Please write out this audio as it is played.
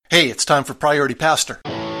Hey, it's time for Priority Pastor.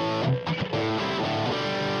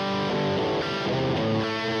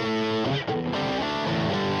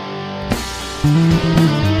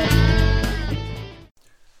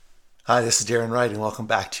 Hi, this is Darren Wright, and welcome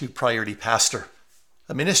back to Priority Pastor.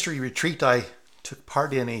 A ministry retreat I took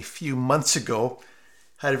part in a few months ago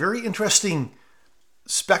had a very interesting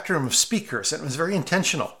spectrum of speakers, and it was very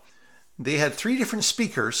intentional. They had 3 different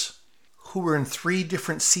speakers who were in 3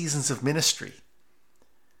 different seasons of ministry.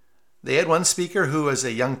 They had one speaker who was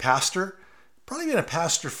a young pastor, probably been a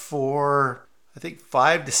pastor for,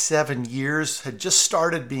 5 to 7 years, had just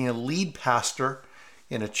started being a lead pastor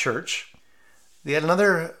in a church. They had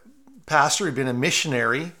another pastor who'd been a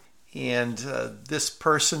missionary, and this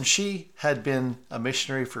person, she had been a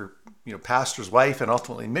missionary for, pastor's wife and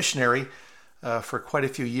ultimately missionary for quite a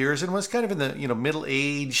few years, and was kind of in the, middle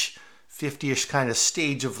age, 50-ish kind of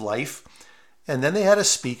stage of life. And then they had a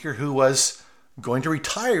speaker who was going to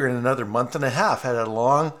retire in another month and a half, had a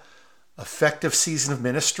long, effective season of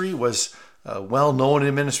ministry, was well known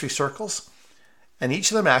in ministry circles, and each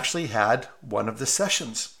of them actually had one of the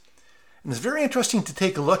sessions. And it's very interesting to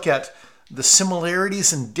take a look at the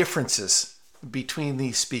similarities and differences between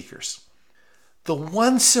these speakers. The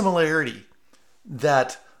one similarity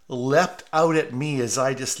that leapt out at me as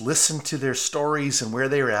I just listened to their stories and where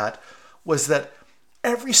they were at was that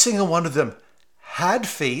every single one of them had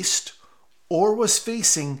faced or was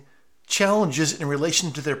facing challenges in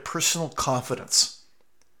relation to their personal confidence.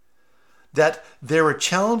 That there were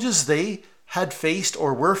challenges they had faced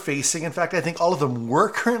or were facing. In fact, I think all of them were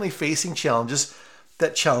currently facing challenges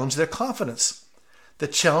that challenged their confidence,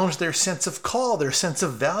 that challenged their sense of call, their sense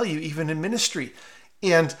of value, even in ministry.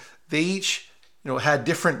 And they each, had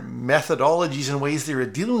different methodologies and ways they were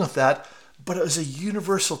dealing with that, but it was a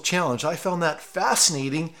universal challenge. I found that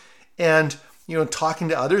fascinating, and talking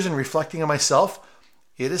to others and reflecting on myself,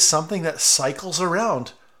 it is something that cycles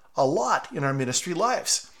around a lot in our ministry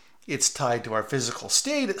lives. It's tied to our physical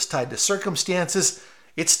state. It's tied to circumstances.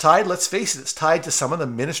 It's tied, let's face it, it's tied to some of the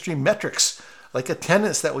ministry metrics, like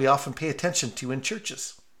attendance that we often pay attention to in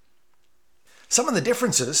churches. Some of the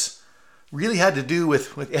differences really had to do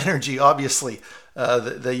with energy, obviously.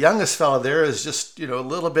 The youngest fellow there is just, a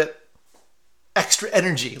little bit extra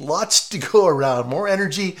energy, lots to go around, more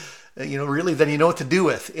energy really than you know what to do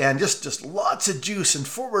with, and just lots of juice and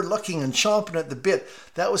forward looking and chomping at the bit.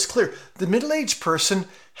 That was clear. The middle-aged person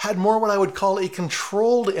had more what I would call a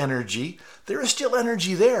controlled energy. There is still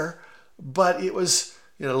energy there, but it was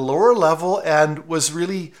at a lower level and was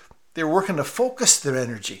really, they were working to focus their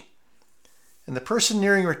energy. And the person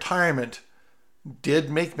nearing retirement did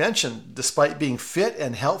make mention, despite being fit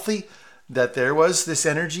and healthy, that there was this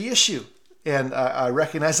energy issue. And I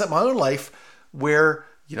recognize that in my own life where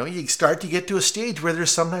you start to get to a stage where there's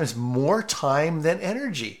sometimes more time than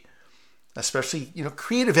energy, especially,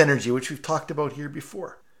 creative energy, which we've talked about here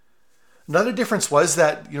before. Another difference was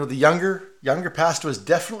that, the younger pastor was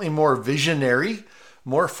definitely more visionary,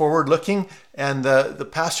 more forward-looking, and the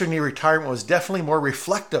pastor near retirement was definitely more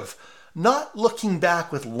reflective, not looking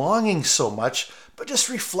back with longing so much, but just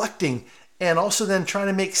reflecting, and also then trying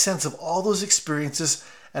to make sense of all those experiences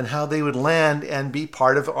and how they would land and be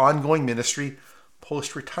part of ongoing ministry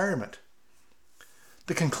post-retirement.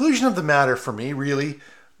 The conclusion of the matter for me really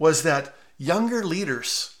was that younger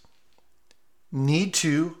leaders need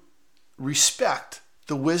to respect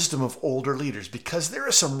the wisdom of older leaders, because there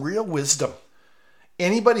is some real wisdom.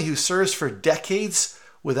 Anybody who serves for decades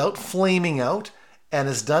without flaming out and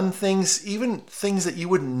has done things, even things that you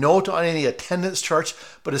wouldn't note on any attendance charts,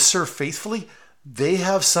 but has served faithfully, they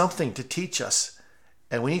have something to teach us.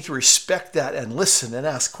 And we need to respect that and listen and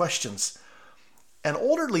ask questions. And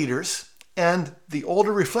older leaders, and the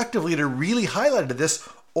older reflective leader really highlighted this,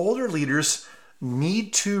 older leaders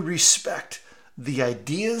need to respect the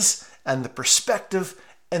ideas and the perspective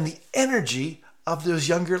and the energy of those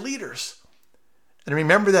younger leaders. And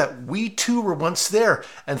remember that we too were once there,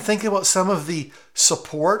 and think about some of the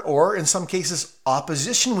support or in some cases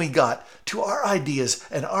opposition we got to our ideas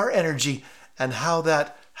and our energy and how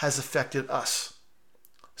that has affected us.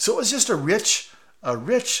 So it was just a rich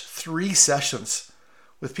 3 sessions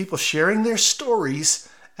with people sharing their stories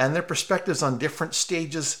and their perspectives on different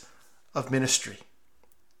stages of ministry.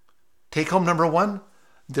 Take home number 1,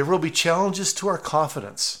 there will be challenges to our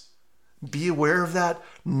confidence. Be aware of that.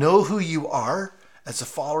 Know who you are as a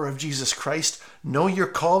follower of Jesus Christ. Know your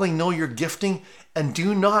calling, know your gifting, and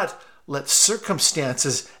do not let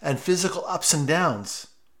circumstances and physical ups and downs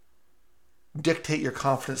dictate your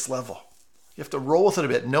confidence level. You have to roll with it a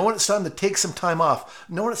bit. Know when it's time to take some time off.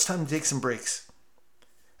 Know when it's time to take some breaks.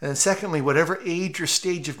 And then secondly, whatever age or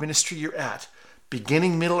stage of ministry you're at,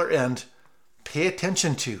 beginning, middle, or end, pay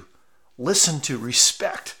attention to, listen to,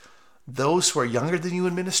 respect those who are younger than you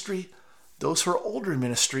in ministry, those who are older in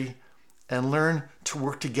ministry, and learn to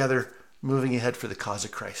work together moving ahead for the cause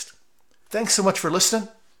of Christ. Thanks so much for listening.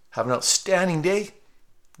 Have an outstanding day.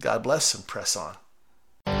 God bless and press on.